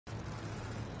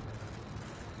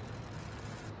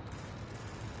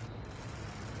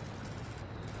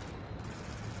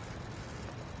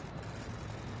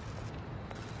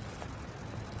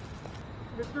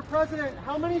Mr. President,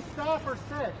 how many staff are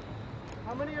sick?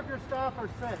 How many of your staff are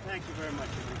sick? Thank you very much.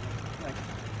 Thank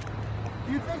you.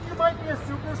 Do you think you might be a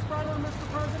super spreader,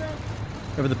 Mr. President?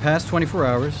 Over the past 24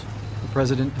 hours, the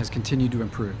President has continued to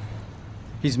improve.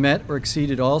 He's met or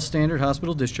exceeded all standard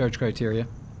hospital discharge criteria.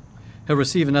 He'll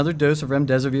receive another dose of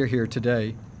remdesivir here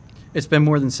today. It's been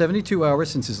more than 72 hours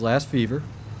since his last fever.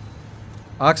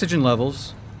 Oxygen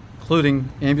levels, including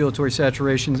ambulatory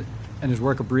saturations and his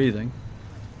work of breathing,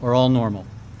 are all normal.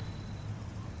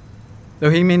 Though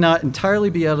he may not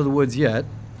entirely be out of the woods yet,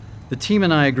 the team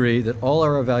and I agree that all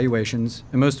our evaluations,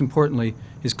 and most importantly,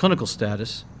 his clinical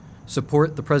status,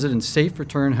 support the President's safe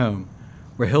return home,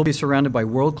 where he'll be surrounded by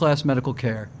world-class medical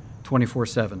care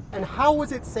 24/7. And how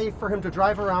was it safe for him to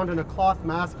drive around in a cloth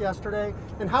mask yesterday?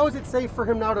 And how is it safe for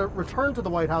him now to return to the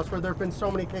White House where there have been so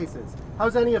many cases?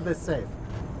 How's any of this safe?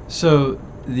 So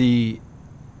the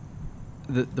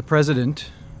President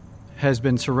has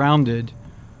been surrounded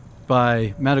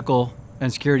by medical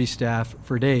and security staff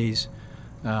for days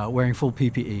wearing full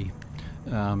PPE.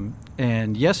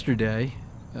 And yesterday,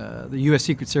 the U.S.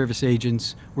 Secret Service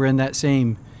agents were in that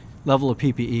same level of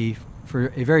PPE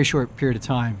for a very short period of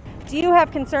time. Do you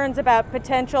have concerns about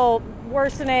potential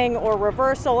worsening or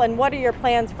reversal, and what are your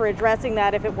plans for addressing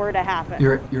that if it were to happen?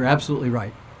 You're absolutely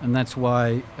right, and that's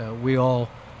why we all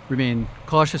remain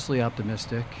cautiously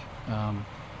optimistic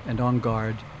and on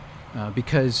guard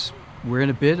because we're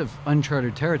in a bit of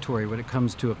uncharted territory when it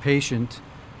comes to a patient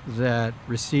that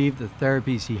received the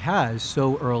therapies he has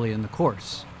so early in the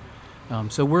course.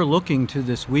 So we're looking to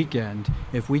this weekend.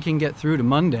 If we can get through to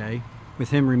Monday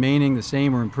with him remaining the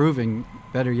same or improving,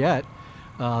 better yet,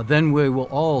 then we will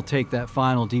all take that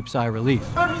final deep sigh of relief.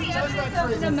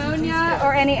 Pneumonia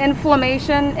or any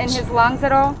inflammation in his lungs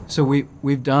at all? So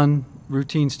we've done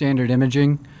routine standard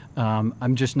imaging.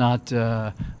 I'm just not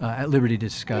at liberty to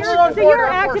discuss. So you're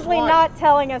actively not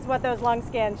telling us what those lung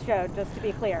scans showed, just to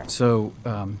be clear. So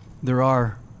there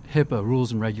are HIPAA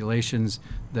rules and regulations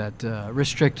that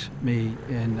restrict me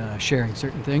in sharing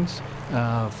certain things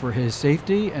for his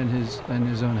safety and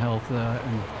his own health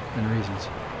and reasons.